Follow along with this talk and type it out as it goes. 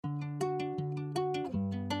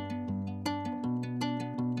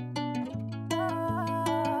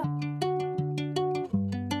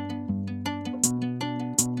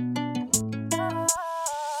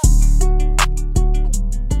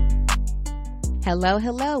Hello,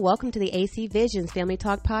 hello. Welcome to the AC Visions Family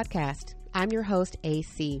Talk podcast. I'm your host,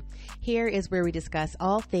 AC. Here is where we discuss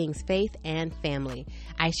all things faith and family.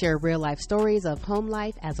 I share real life stories of home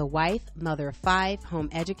life as a wife, mother of 5, home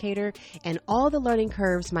educator, and all the learning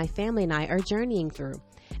curves my family and I are journeying through.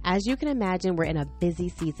 As you can imagine, we're in a busy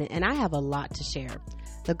season and I have a lot to share.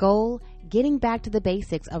 The goal, getting back to the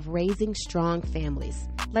basics of raising strong families.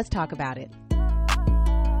 Let's talk about it.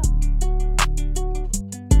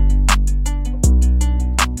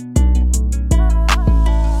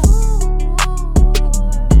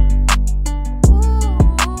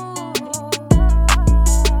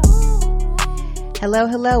 Hello,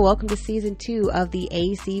 hello. Welcome to season 2 of the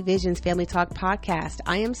AC Visions Family Talk podcast.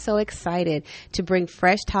 I am so excited to bring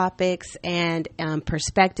fresh topics and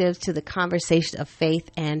perspectives to the conversation of faith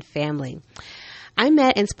and family. I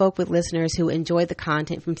met and spoke with listeners who enjoyed the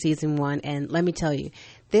content from season 1, and let me tell you,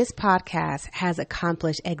 this podcast has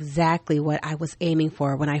accomplished exactly what I was aiming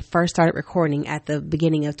for when I first started recording at the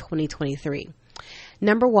beginning of 2023.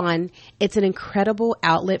 Number 1, it's an incredible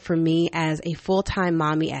outlet for me as a full-time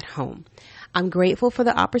mommy at home. I'm grateful for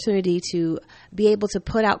the opportunity to be able to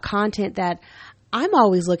put out content that I'm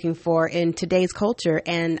always looking for in today's culture,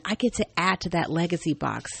 and I get to add to that legacy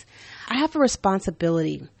box. I have a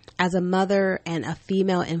responsibility as a mother and a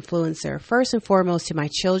female influencer, first and foremost to my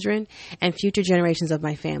children and future generations of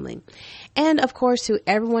my family, and of course to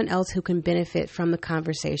everyone else who can benefit from the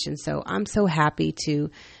conversation. So I'm so happy to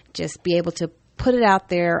just be able to put it out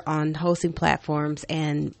there on hosting platforms,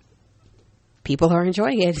 and people are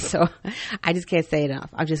enjoying it. So I just can't say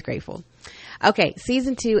enough. I'm just grateful. Okay.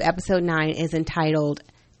 Season 2, episode 9 is entitled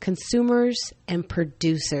Consumers and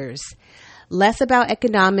Producers. Less about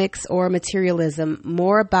economics or materialism,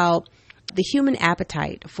 more about the human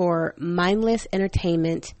appetite for mindless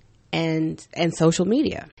entertainment and social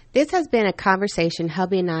media. This has been a conversation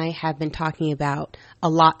hubby and I have been talking about a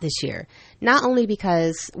lot this year, not only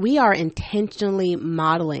because we are intentionally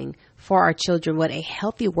modeling for our children what a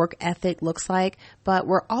healthy work ethic looks like, but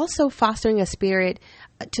we're also fostering a spirit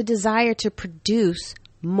to desire to produce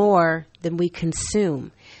more than we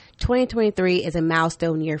consume. 2023 is a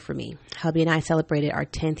milestone year for me. Hubby and I celebrated our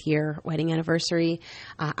 10th year wedding anniversary.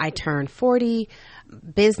 I turned 40.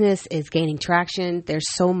 Business is gaining traction. There's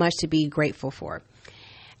so much to be grateful for.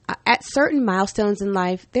 At certain milestones in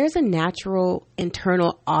life, there's a natural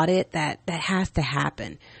internal audit that has to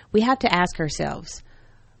happen. We have to ask ourselves,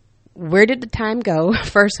 where did the time go?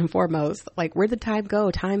 First and foremost, like, where'd the time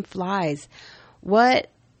go? Time flies. What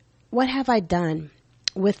have I done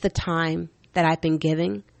with the time that I've been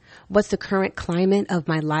giving? What's the current climate of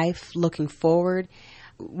my life looking forward?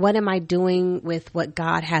 What am I doing with what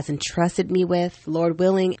God has entrusted me with? Lord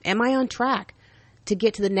willing, am I on track to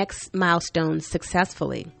get to the next milestone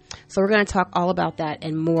successfully? So we're going to talk all about that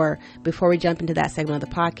and more. Before we jump into that segment of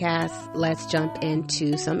the podcast, let's jump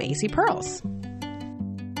into some AC Pearls.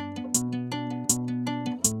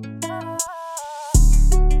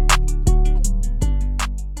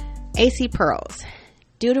 AC Pearls,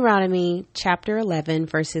 Deuteronomy chapter 11,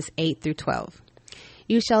 verses 8 through 12.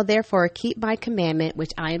 You shall therefore keep my commandment,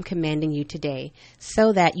 which I am commanding you today,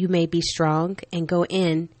 so that you may be strong and go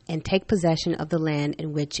in and take possession of the land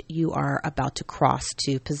in which you are about to cross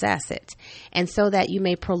to possess it, and so that you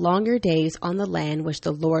may prolong your days on the land which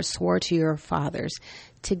the Lord swore to your fathers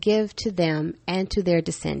to give to them and to their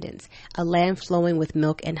descendants, a land flowing with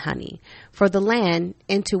milk and honey. For the land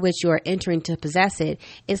into which you are entering to possess it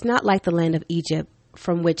is not like the land of Egypt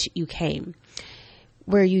from which you came,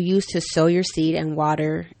 where you used to sow your seed and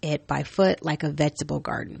water it by foot like a vegetable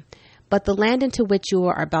garden. But the land into which you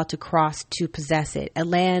are about to cross to possess it, a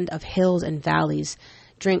land of hills and valleys,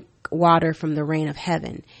 drink water from the rain of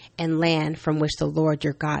heaven, and land from which the Lord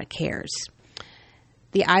your God cares.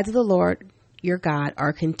 The eyes of the Lord your God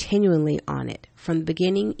are continually on it, from the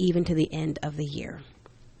beginning even to the end of the year.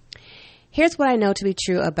 Here's what I know to be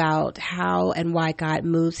true about how and why God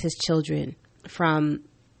moves his children from,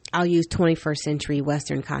 I'll use 21st century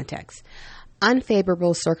Western context,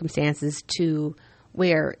 unfavorable circumstances to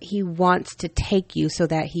where he wants to take you so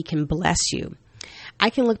that he can bless you.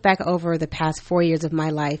 I can look back over the past 4 years of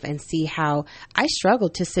my life and see how I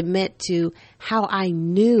struggled to submit to how I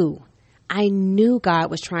knew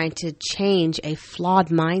God was trying to change a flawed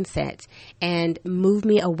mindset and move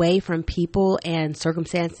me away from people and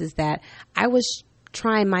circumstances that I was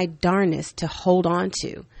trying my darnest to hold on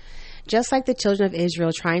to. Just like the children of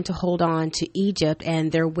Israel trying to hold on to Egypt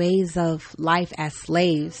and their ways of life as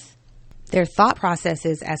slaves, their thought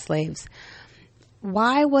processes as slaves,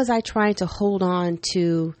 why was I trying to hold on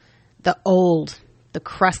to the old, the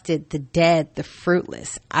crusted, the dead, the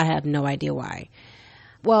fruitless? I have no idea why.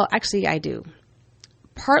 Well, actually, I do.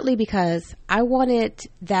 partly because I wanted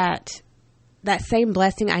that same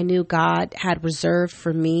blessing I knew God had reserved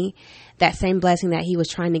for me, that same blessing that he was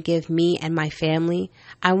trying to give me and my family.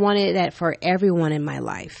 I wanted that for everyone in my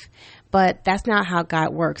life. But that's not how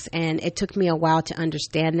God works. And it took me a while to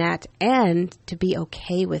understand that and to be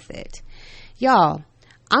okay with it. Y'all,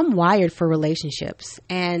 I'm wired for relationships.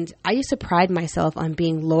 And I used to pride myself on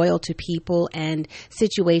being loyal to people and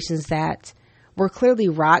situations that were clearly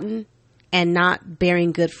rotten and not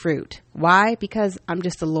bearing good fruit. Why? Because I'm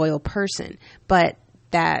just a loyal person. But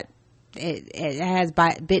that it has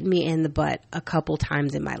bitten me in the butt a couple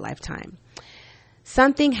times in my lifetime.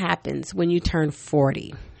 Something happens when you turn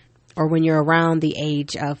 40. Or when you're around the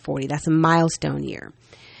age of 40. That's a milestone year.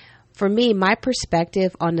 For me, my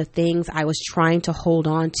perspective on the things I was trying to hold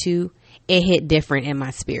on to, it hit different in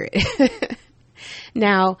my spirit.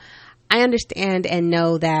 Now, I understand and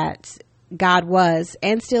know that God was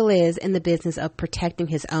and still is in the business of protecting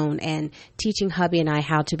his own and teaching hubby and I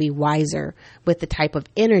how to be wiser with the type of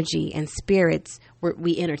energy and spirits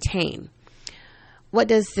we entertain. What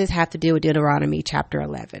does this have to do with Deuteronomy chapter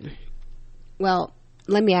 11? Well,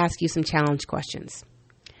 let me ask you some challenge questions.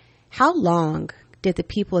 How long did the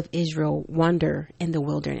people of Israel wander in the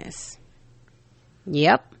wilderness?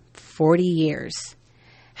 Yep, 40 years.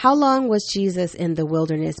 How long was Jesus in the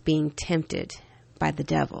wilderness being tempted by the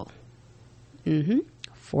devil?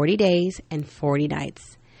 40 days and 40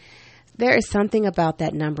 nights. There is something about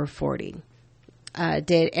that number 40.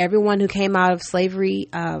 Did everyone who came out of slavery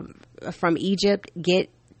from Egypt get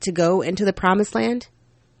to go into the promised land?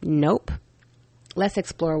 Nope. Let's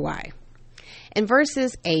explore why. In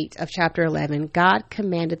verses 8 of chapter 11, God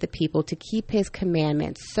commanded the people to keep his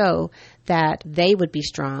commandments so that they would be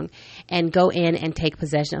strong and go in and take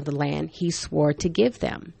possession of the land he swore to give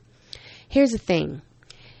them. Here's the thing.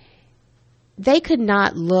 They could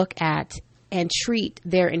not look at and treat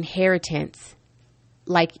their inheritance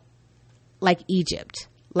like Egypt,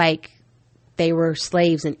 like they were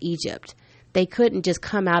slaves in Egypt. They couldn't just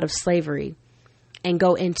come out of slavery and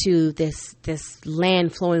go into this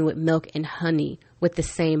land flowing with milk and honey with the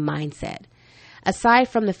same mindset. Aside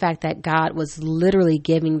from the fact that God was literally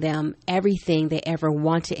giving them everything they ever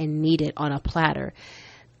wanted and needed on a platter,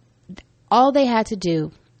 all they had to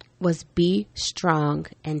do was be strong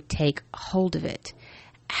and take hold of it.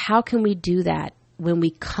 How can we do that when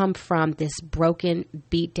we come from this broken,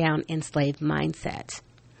 beat down, enslaved mindset?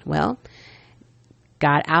 Well,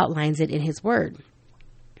 God outlines it in his word.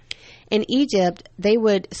 In Egypt, they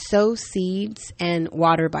would sow seeds and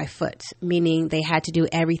water by foot, meaning they had to do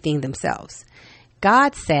everything themselves.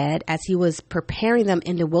 God said, as he was preparing them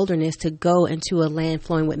in the wilderness to go into a land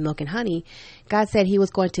flowing with milk and honey, God said he was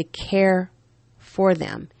going to care for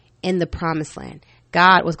them in the promised land.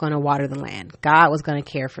 God was going to water the land. God was going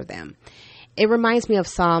to care for them. It reminds me of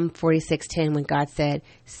Psalm 46:10 when God said,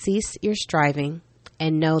 "Cease your striving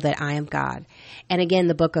and know that I am God." And again,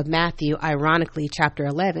 the book of Matthew, ironically, chapter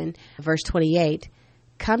 11, verse 28,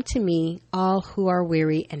 "Come to me, all who are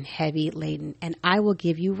weary and heavy laden, and I will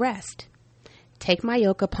give you rest. Take my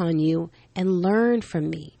yoke upon you and learn from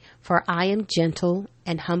me, for I am gentle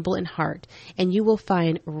and humble in heart, and you will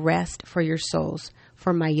find rest for your souls.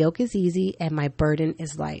 For my yoke is easy and my burden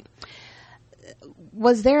is light."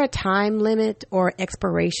 Was there a time limit or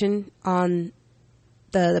expiration on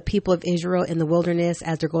the people of Israel in the wilderness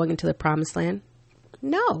as they're going into the promised land?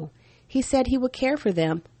 No. He said he would care for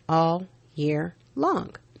them all year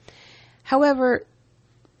long. However,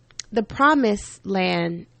 the promised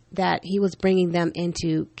land that he was bringing them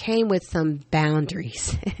into came with some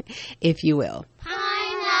boundaries, if you will.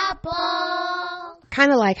 Pineapple!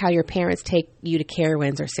 Kind of like how your parents take you to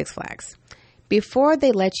Carowinds or Six Flags. Before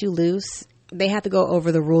they let you loose, they have to go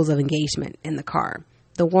over the rules of engagement in the car,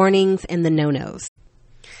 the warnings and the no-nos.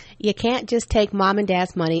 You can't just take mom and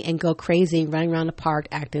dad's money and go crazy running around the park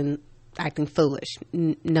acting foolish.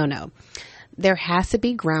 No. There has to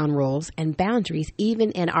be ground rules and boundaries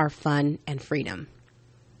even in our fun and freedom.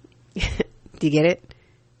 Do you get it?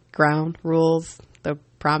 Ground rules, the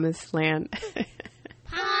promised land.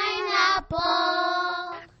 Pineapple!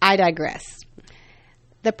 I digress.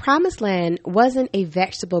 The promised land wasn't a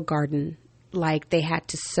vegetable garden like they had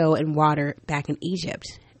to sow and water back in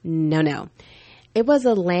Egypt. No. It was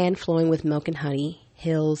a land flowing with milk and honey,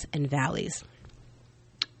 hills and valleys.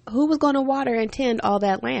 Who was going to water and tend all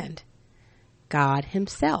that land? God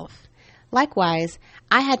himself. Likewise,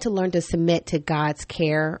 I had to learn to submit to God's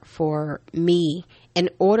care for me in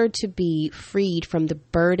order to be freed from the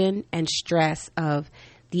burden and stress of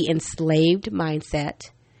the enslaved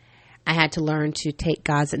mindset. I had to learn to take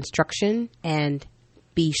God's instruction and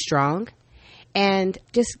be strong and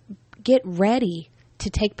just get ready to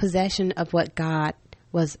take possession of what God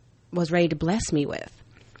was ready to bless me with.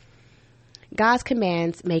 God's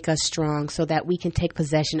commands make us strong so that we can take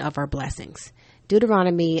possession of our blessings.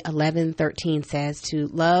 Deuteronomy 11:13 says to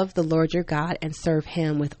love the Lord your God and serve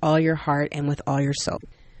him with all your heart and with all your soul.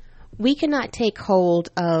 We cannot take hold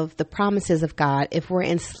of the promises of God if we're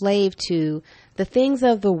enslaved to the things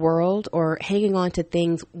of the world or hanging on to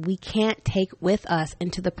things we can't take with us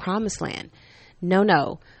into the promised land.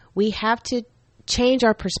 No. We have to change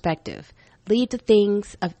our perspective. Leave the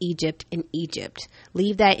things of Egypt in Egypt.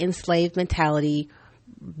 Leave that enslaved mentality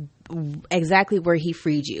exactly where he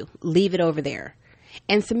freed you. Leave it over there.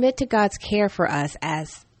 And submit to God's care for us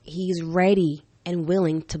as he's ready and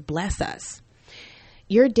willing to bless us.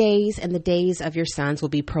 Your days and the days of your sons will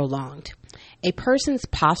be prolonged. A person's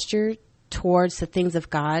posture towards the things of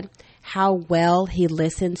God, how well he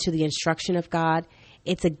listens to the instruction of God,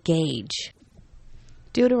 it's a gauge.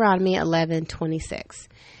 Deuteronomy 11:26.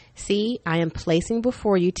 See, I am placing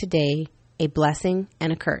before you today a blessing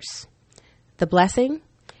and a curse. The blessing,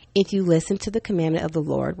 if you listen to the commandment of the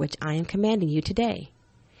Lord, which I am commanding you today.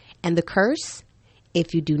 And the curse,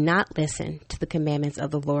 if you do not listen to the commandments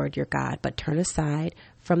of the Lord your God, but turn aside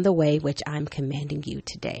from the way which I'm commanding you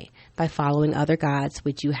today, by following other gods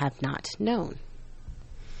which you have not known.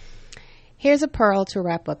 Here's a pearl to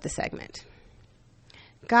wrap up the segment.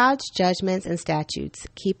 God's judgments and statutes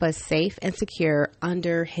keep us safe and secure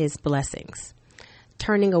under his blessings.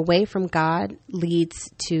 Turning away from God leads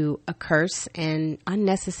to a curse and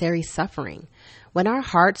unnecessary suffering. When our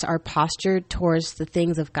hearts are postured towards the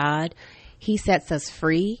things of God, he sets us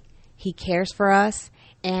free, he cares for us,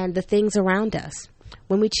 and the things around us.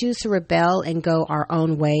 When we choose to rebel and go our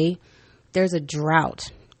own way, there's a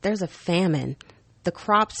drought, there's a famine, the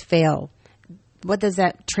crops fail. What does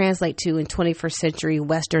that translate to in 21st century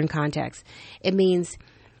Western context? It means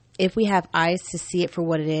if we have eyes to see it for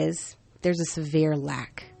what it is, there's a severe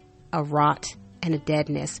lack, a rot, and a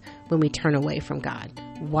deadness when we turn away from God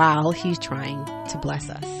while he's trying to bless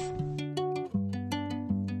us.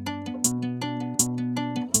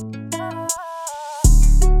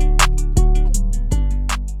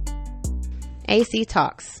 AC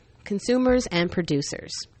Talks, consumers and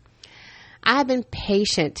producers. I have been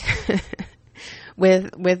patient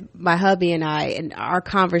with my hubby and I and our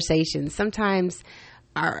conversations. Sometimes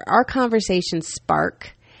our conversations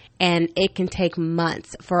spark, and it can take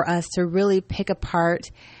months for us to really pick apart,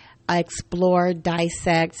 explore,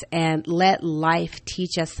 dissect, and let life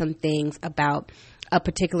teach us some things about a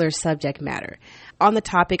particular subject matter. On the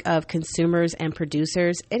topic of consumers and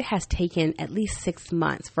producers, it has taken at least 6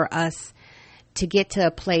 months for us to get to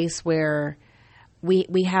a place where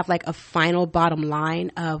we have like a final bottom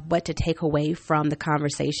line of what to take away from the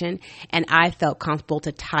conversation. And I felt comfortable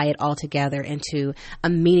to tie it all together into a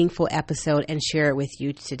meaningful episode and share it with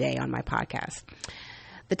you today on my podcast.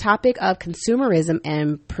 The topic of consumerism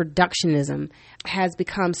and productionism has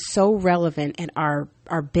become so relevant in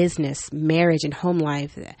our business, marriage, and home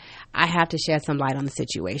life that I have to shed some light on the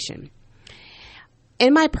situation.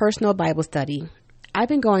 In my personal Bible study, I've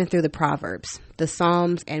been going through the Proverbs, the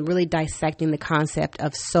Psalms, and really dissecting the concept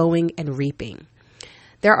of sowing and reaping.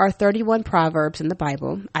 There are 31 Proverbs in the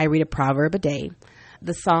Bible. I read a proverb a day.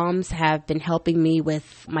 The Psalms have been helping me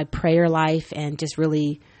with my prayer life and just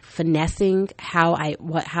really finessing how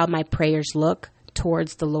my prayers look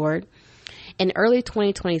towards the Lord. In early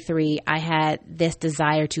 2023, I had this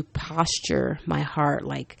desire to posture my heart,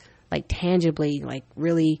 like tangibly, like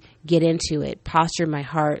really get into it, posture my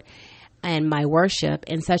heart and my worship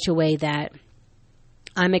in such a way that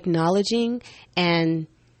I'm acknowledging and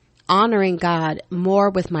honoring God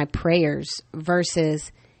more with my prayers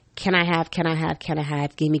versus can I have,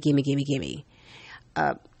 gimme.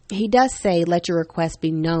 He does say, let your requests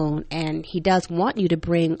be known, and he does want you to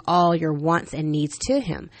bring all your wants and needs to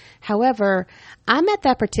him. However, I'm at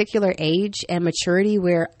that particular age and maturity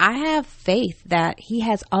where I have faith that he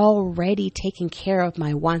has already taken care of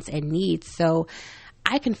my wants and needs. So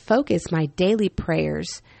I can focus my daily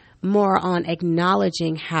prayers more on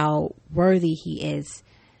acknowledging how worthy he is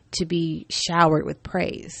to be showered with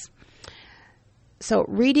praise. So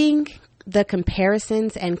reading the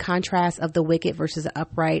comparisons and contrasts of the wicked versus the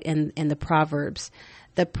upright and the Proverbs,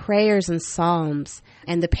 the prayers and Psalms,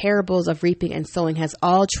 and the parables of reaping and sowing has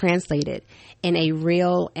all translated in a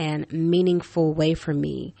real and meaningful way for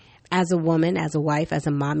me as a woman, as a wife, as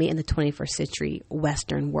a mommy in the 21st century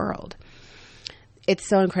Western world. It's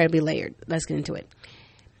so incredibly layered. Let's get into it.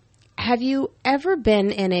 Have you ever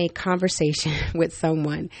been in a conversation with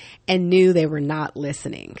someone and knew they were not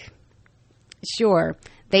listening? Sure,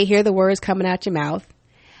 they hear the words coming out your mouth,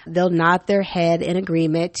 They'll nod their head in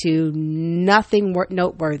agreement to nothing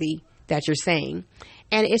noteworthy that you're saying.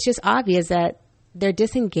 And it's just obvious that they're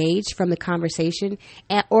disengaged from the conversation,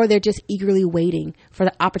 or they're just eagerly waiting for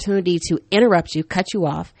the opportunity to interrupt you, cut you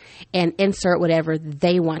off, and insert whatever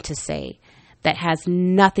they want to say that has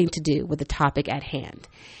nothing to do with the topic at hand.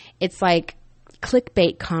 It's like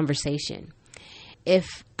clickbait conversation.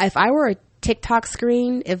 If I were a TikTok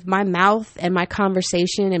screen, if my mouth and my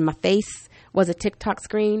conversation and my face was a TikTok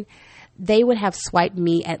screen, they would have swiped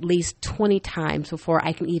me at least 20 times before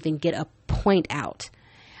I can even get a point out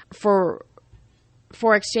for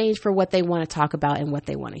exchange for what they want to talk about and what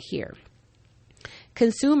they want to hear.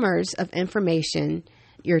 Consumers of information,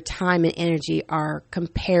 your time and energy are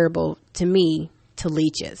comparable to me to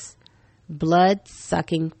leeches,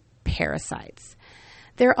 blood-sucking parasites.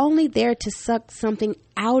 They're only there to suck something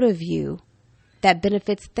out of you that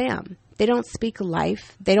benefits them. They don't speak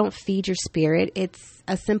life. They don't feed your spirit. It's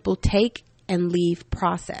a simple take and leave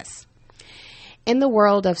process. In the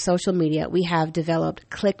world of social media, we have developed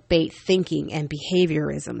clickbait thinking and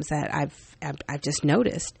behaviorisms that I've just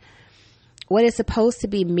noticed. What is supposed to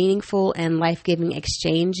be meaningful and life-giving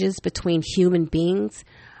exchanges between human beings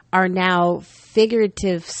are now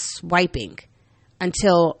figurative swiping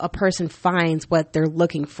until a person finds what they're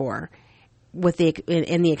looking for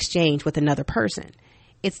in the exchange with another person.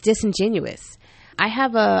 It's disingenuous. I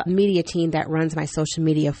have a media team that runs my social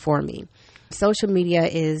media for me. Social media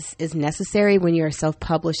is necessary when you're a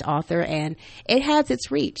self-published author, and it has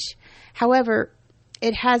its reach. However,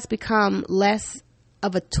 it has become less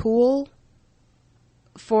of a tool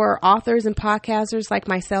for authors and podcasters like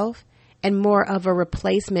myself and more of a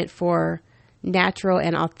replacement for natural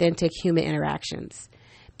and authentic human interactions.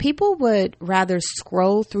 People would rather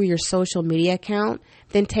scroll through your social media account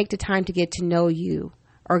than take the time to get to know you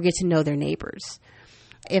or get to know their neighbors.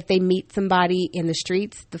 If they meet somebody in the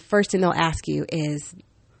streets, the first thing they'll ask you is,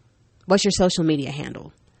 what's your social media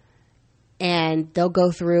handle? And they'll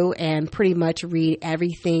go through and pretty much read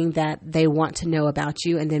everything that they want to know about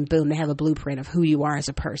you. And then boom, they have a blueprint of who you are as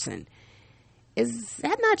a person. Is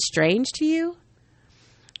that not strange to you?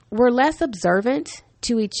 We're less observant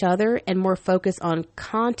to each other and more focused on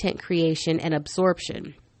content creation and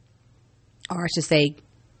absorption, or I should say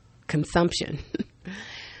consumption.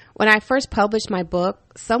 When I first published my book,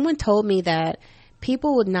 someone told me that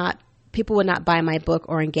people would not buy my book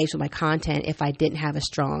or engage with my content if I didn't have a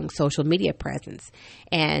strong social media presence.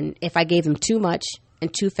 And if I gave them too much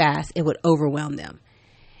and too fast, it would overwhelm them.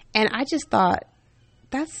 And I just thought,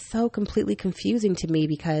 that's so completely confusing to me,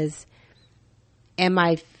 because am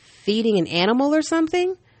I feeding an animal or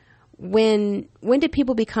something? When did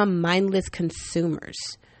people become mindless consumers?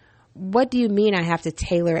 What do you mean I have to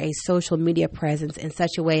tailor a social media presence in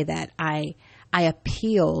such a way that I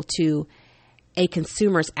appeal to a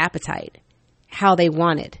consumer's appetite, how they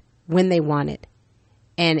want it, when they want it,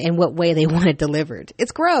 and in what way they want it delivered?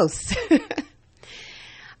 It's gross.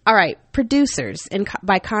 All right, producers,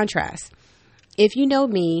 by contrast, if you know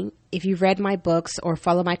me, if you've read my books or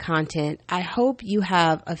follow my content, I hope you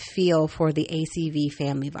have a feel for the ACv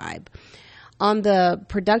family vibe. On the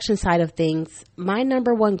production side of things, my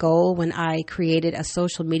number one goal when I created a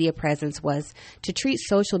social media presence was to treat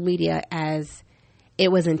social media as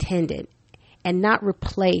it was intended and not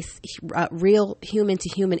replace real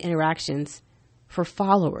human-to-human interactions for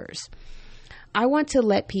followers. I want to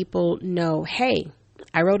let people know, hey,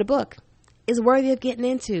 I wrote a book. It's worthy of getting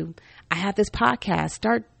into. I have this podcast.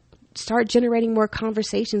 Start generating more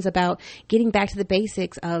conversations about getting back to the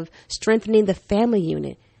basics of strengthening the family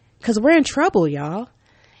unit. Because we're in trouble, y'all.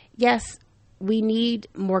 Yes, we need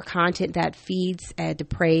more content that feeds a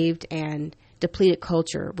depraved and depleted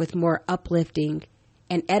culture with more uplifting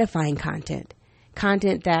and edifying content.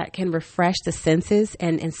 Content that can refresh the senses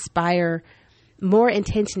and inspire more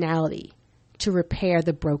intentionality to repair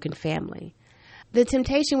the broken family. The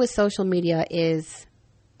temptation with social media is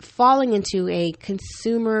falling into a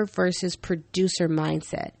consumer versus producer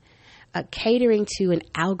mindset, catering to an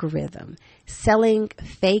algorithm, selling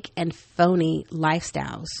fake and phony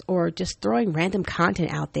lifestyles, or just throwing random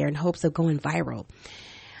content out there in hopes of going viral.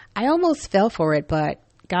 I almost fell for it, but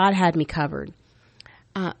God had me covered.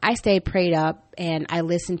 I stayed prayed up and I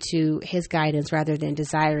listened to his guidance rather than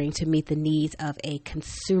desiring to meet the needs of a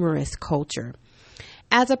consumerist culture.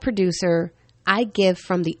 As a producer, I give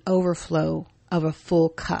from the overflow of a full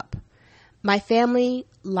cup. My family,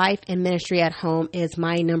 life, and ministry at home is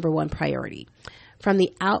my number one priority. From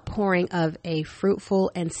the outpouring of a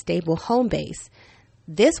fruitful and stable home base,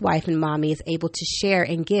 this wife and mommy is able to share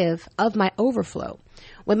and give of my overflow.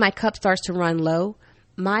 When my cup starts to run low,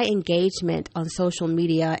 my engagement on social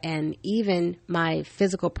media and even my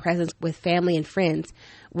physical presence with family and friends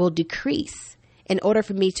will decrease in order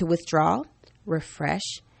for me to withdraw,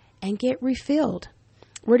 refresh, and get refilled.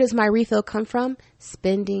 Where does my refill come from?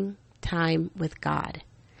 Spending time with God,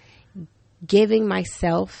 giving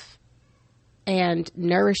myself and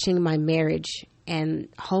nourishing my marriage and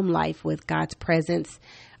home life with God's presence,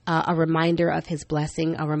 a reminder of his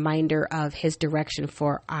blessing, a reminder of his direction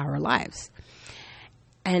for our lives.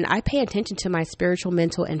 And I pay attention to my spiritual,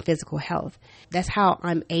 mental, and physical health. That's how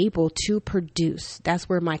I'm able to produce. That's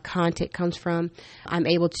where my content comes from. I'm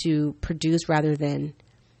able to produce rather than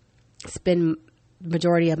spend the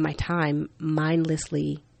majority of my time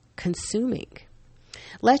mindlessly consuming.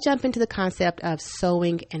 Let's jump into the concept of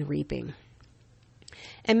sowing and reaping.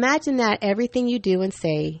 Imagine that everything you do and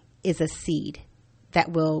say is a seed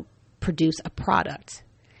that will produce a product.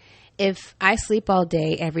 If I sleep all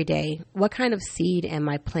day, every day, what kind of seed am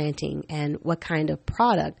I planting and what kind of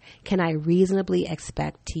product can I reasonably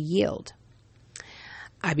expect to yield?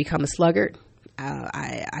 I become a sluggard.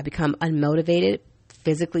 I become unmotivated,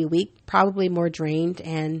 physically weak, probably more drained,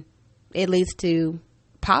 and it leads to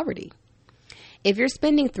poverty. If you're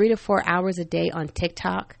spending 3 to 4 hours a day on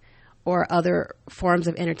TikTok or other forms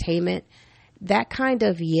of entertainment, that kind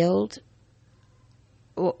of yield,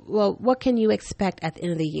 well, what can you expect at the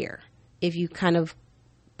end of the year? If you kind of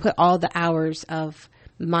put all the hours of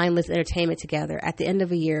mindless entertainment together, at the end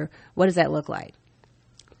of a year, what does that look like?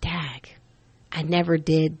 Dag, I never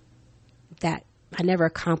did that. I never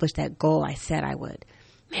accomplished that goal I said I would.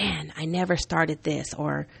 Man, I never started this,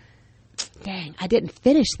 or dang, I didn't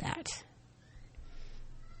finish that.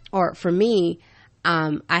 Or for me,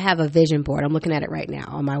 I have a vision board. I'm looking at it right now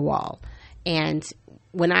on my wall. And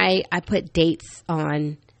when I put dates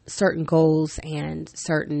on certain goals and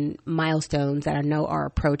certain milestones that I know are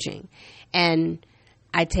approaching, and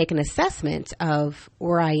I take an assessment of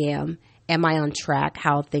where I am I on track,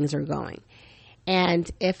 how things are going. And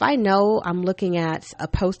if I know I'm looking at a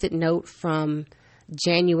Post-it note from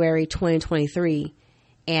January 2023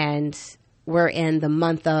 and we're in the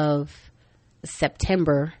month of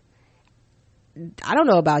September, I don't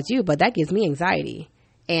know about you, but that gives me anxiety.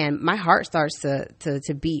 And my heart starts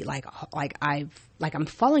to beat like I'm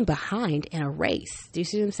falling behind in a race. Do you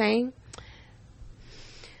see what I'm saying?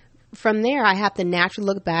 From there, I have to naturally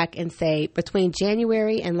look back and say, between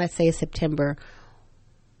January and let's say September,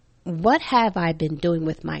 what have I been doing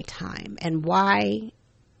with my time? And why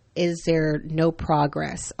is there no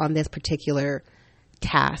progress on this particular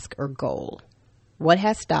task or goal? What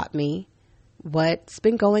has stopped me? What's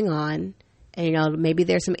been going on? And, maybe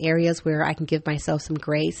there's some areas where I can give myself some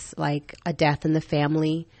grace, like a death in the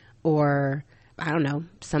family, or I don't know,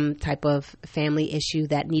 some type of family issue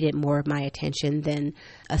that needed more of my attention than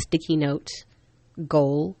a sticky note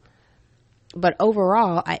goal. But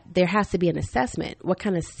overall, there has to be an assessment. What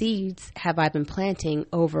kind of seeds have I been planting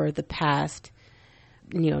over the past,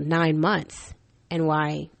 9 months, and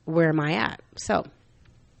where am I at? So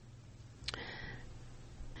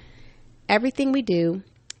everything we do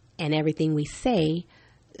and everything we say,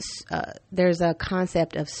 there's a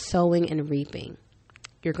concept of sowing and reaping.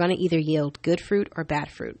 You're going to either yield good fruit or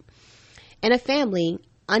bad fruit. In a family,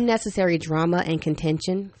 unnecessary drama and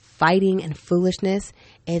contention, fighting and foolishness,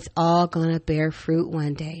 it's all going to bear fruit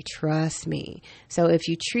one day. Trust me. So if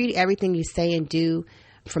you treat everything you say and do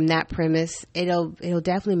from that premise, it'll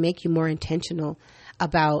definitely make you more intentional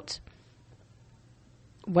about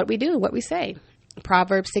what we do, what we say.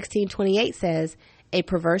 Proverbs 16:28 says, a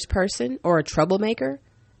perverse person or a troublemaker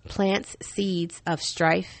plants seeds of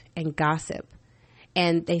strife and gossip,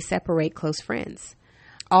 and they separate close friends.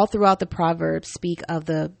 All throughout the Proverbs speak of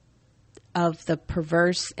the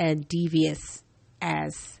perverse and devious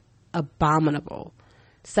as abominable.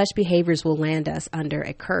 Such behaviors will land us under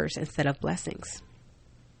a curse instead of blessings.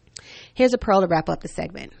 Here's a pearl to wrap up the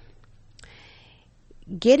segment.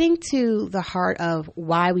 Getting to the heart of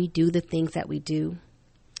why we do the things that we do,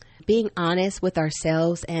 being honest with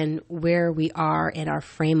ourselves and where we are in our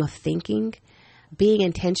frame of thinking, being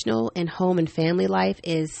intentional in home and family life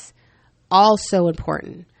is all so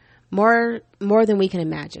important, more than we can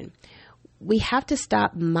imagine. We have to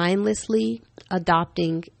stop mindlessly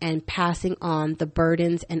adopting and passing on the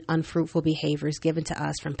burdens and unfruitful behaviors given to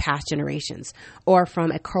us from past generations, or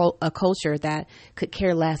from a culture that could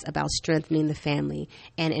care less about strengthening the family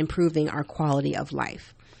and improving our quality of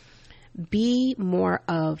life. Be more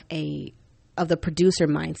of the producer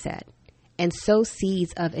mindset and sow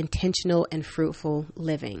seeds of intentional and fruitful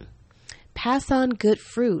living. Pass on good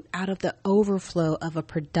fruit out of the overflow of a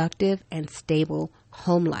productive and stable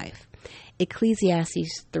home life.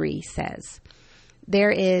 Ecclesiastes 3 says,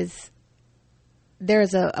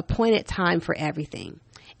 there's a appointed time for everything,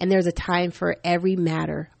 and there's a time for every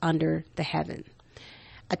matter under the heaven.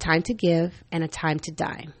 A time to give and a time to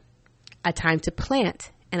die. A time to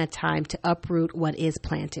plant and a time to uproot what is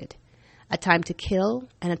planted. A time to kill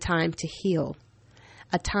and a time to heal.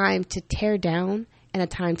 A time to tear down and a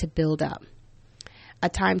time to build up. A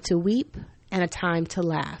time to weep and a time to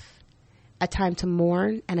laugh. A time to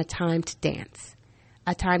mourn and a time to dance.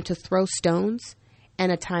 A time to throw stones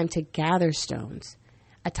and a time to gather stones.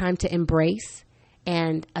 A time to embrace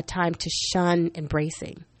and a time to shun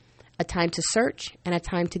embracing. A time to search and a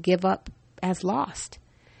time to give up as lost.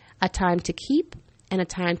 A time to keep and a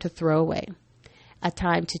time to throw away. A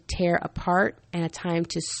time to tear apart and a time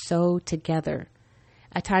to sew together.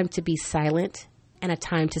 A time to be silent and a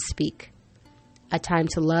time to speak. A time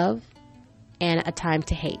to love and a time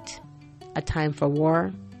to hate. A time for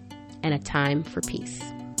war and a time for peace.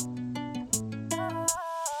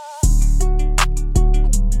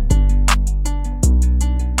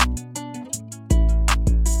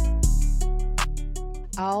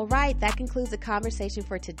 All right, that concludes the conversation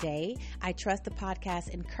for today. I trust the podcast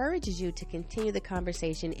encourages you to continue the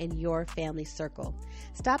conversation in your family circle.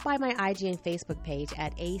 Stop by my IG and Facebook page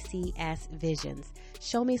at ACS Visions.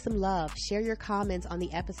 Show me some love. Share your comments on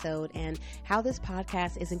the episode and how this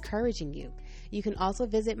podcast is encouraging you. You can also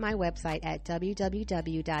visit my website at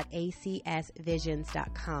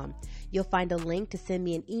www.acsvisions.com. You'll find a link to send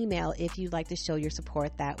me an email if you'd like to show your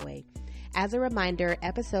support that way. As a reminder,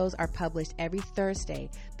 episodes are published every Thursday.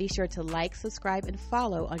 Be sure to like, subscribe, and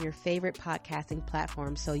follow on your favorite podcasting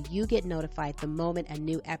platform so you get notified the moment a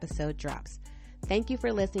new episode drops. Thank you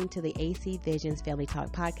for listening to the AC Visions Family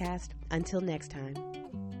Talk podcast. Until next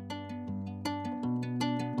time.